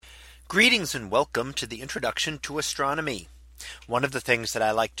Greetings and welcome to the introduction to astronomy. One of the things that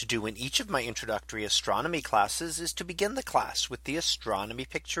I like to do in each of my introductory astronomy classes is to begin the class with the astronomy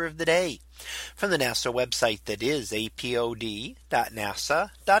picture of the day from the NASA website, that is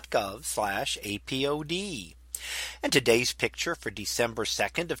apod.nasa.gov/apod. And today's picture for December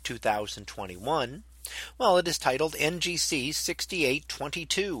 2nd of 2021. Well, it is titled NGC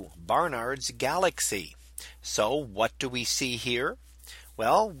 6822 Barnard's Galaxy. So what do we see here?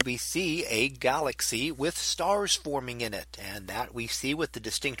 Well, we see a galaxy with stars forming in it, and that we see with the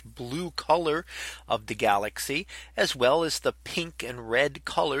distinct blue color of the galaxy, as well as the pink and red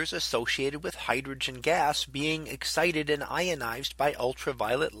colors associated with hydrogen gas being excited and ionized by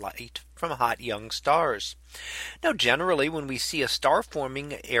ultraviolet light from hot young stars. Now, generally, when we see a star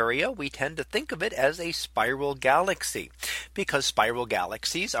forming area, we tend to think of it as a spiral galaxy, because spiral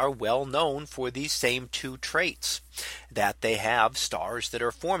galaxies are well known for these same two traits, that they have stars that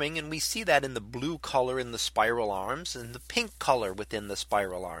are forming, and we see that in the blue color in the spiral arms and the pink color within the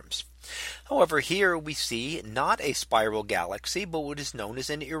spiral arms. However, here we see not a spiral galaxy, but what is known as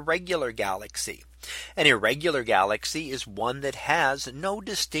an irregular galaxy. An irregular galaxy is one that has no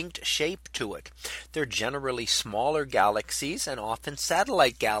distinct shape to it. They're generally smaller galaxies and often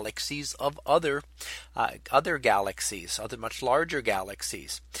satellite galaxies of other galaxies, other much larger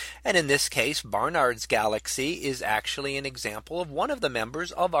galaxies. And in this case, Barnard's galaxy is actually an example of one of the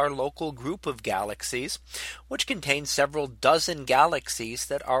members of our local group of galaxies, which contains several dozen galaxies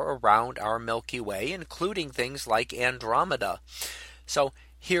that are around our Milky Way, including things like Andromeda. So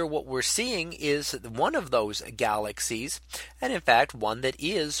here what we're seeing is one of those galaxies, and in fact one that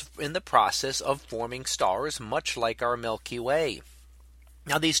is in the process of forming stars, much like our Milky Way.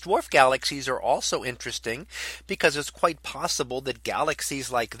 Now, these dwarf galaxies are also interesting because it's quite possible that galaxies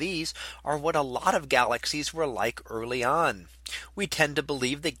like these are what a lot of galaxies were like early on. We tend to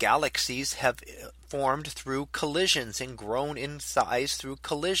believe that galaxies have formed through collisions and grown in size through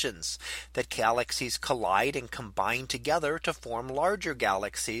collisions, that galaxies collide and combine together to form larger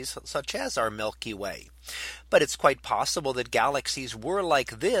galaxies such as our Milky Way. But it's quite possible that galaxies were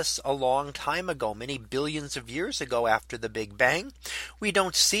like this a long time ago, many billions of years ago after the Big Bang. We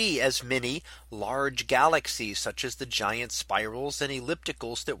don't see as many large galaxies such as the giant spirals and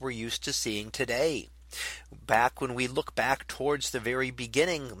ellipticals that we're used to seeing today. Back when we look back towards the very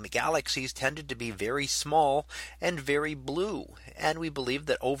beginning, galaxies tended to be very small and very blue. And we believe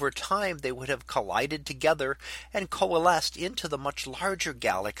that over time they would have collided together and coalesced into the much larger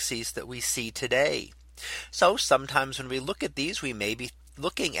galaxies that we see today. So sometimes when we look at these, we may be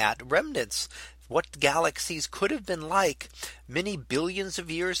looking at remnants, what galaxies could have been like many billions of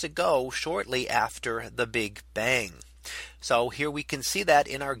years ago, shortly after the Big Bang. So here we can see that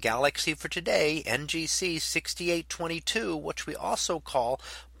in our galaxy for today, NGC 6822, which we also call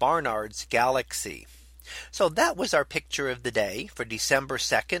Barnard's galaxy. So that was our picture of the day for December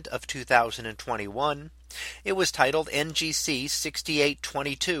 2nd of 2021. It was titled NGC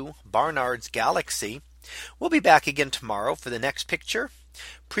 6822 Barnard's galaxy. We'll be back again tomorrow for the next picture,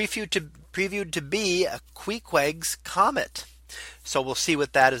 previewed to be a Queequeg's comet. So we'll see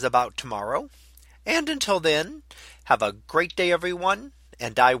what that is about tomorrow. And until then, have a great day, everyone,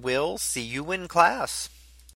 and I will see you in class.